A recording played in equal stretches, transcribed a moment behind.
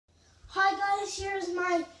Hi guys, here's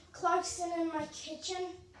my Clarkson in my kitchen.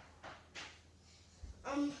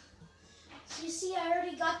 So you see I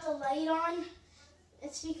already got the light on.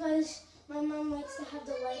 It's because my mom likes to have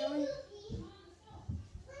the light on.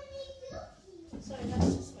 Sorry,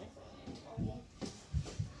 that's just my phone talking.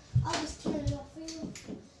 I'll just turn it off for you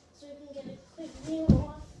so you can get a quick view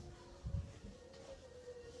off.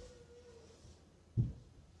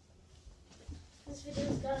 This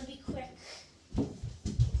video's gotta be quick.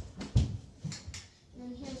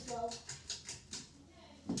 And here's low.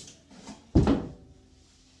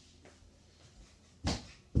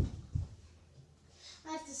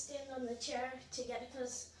 I have to stand on the chair to get it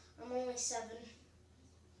because I'm only 7.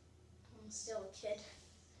 I'm still a kid.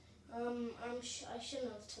 I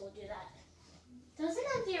shouldn't have told you that. Doesn't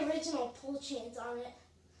have the original pull chains on it.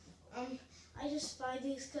 I just buy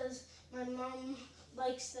these because my mom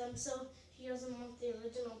likes them, so she doesn't want the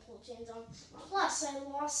original pull chains on. Plus, I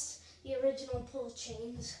lost the original pull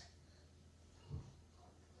chains.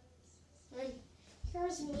 And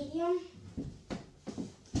here's medium.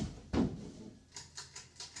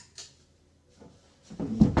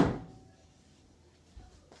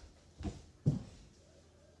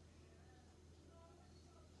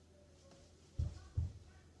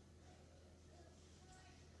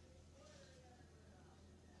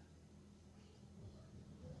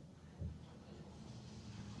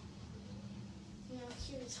 Now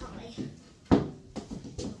here's high.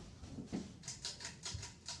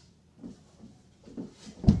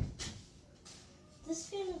 This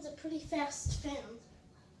fan is a pretty fast fan.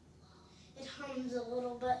 It hums a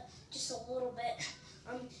little bit, just a little bit.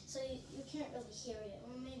 So you can't really hear it.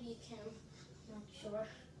 Well, maybe you can. I'm not sure.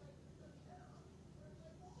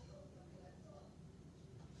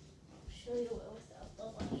 I'll show you it without the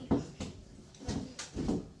light.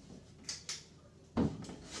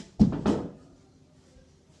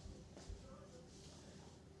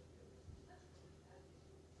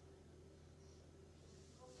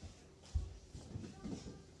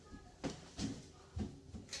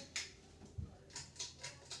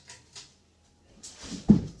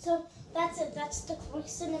 So that's it. That's the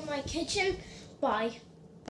Clarkson in my kitchen. Bye.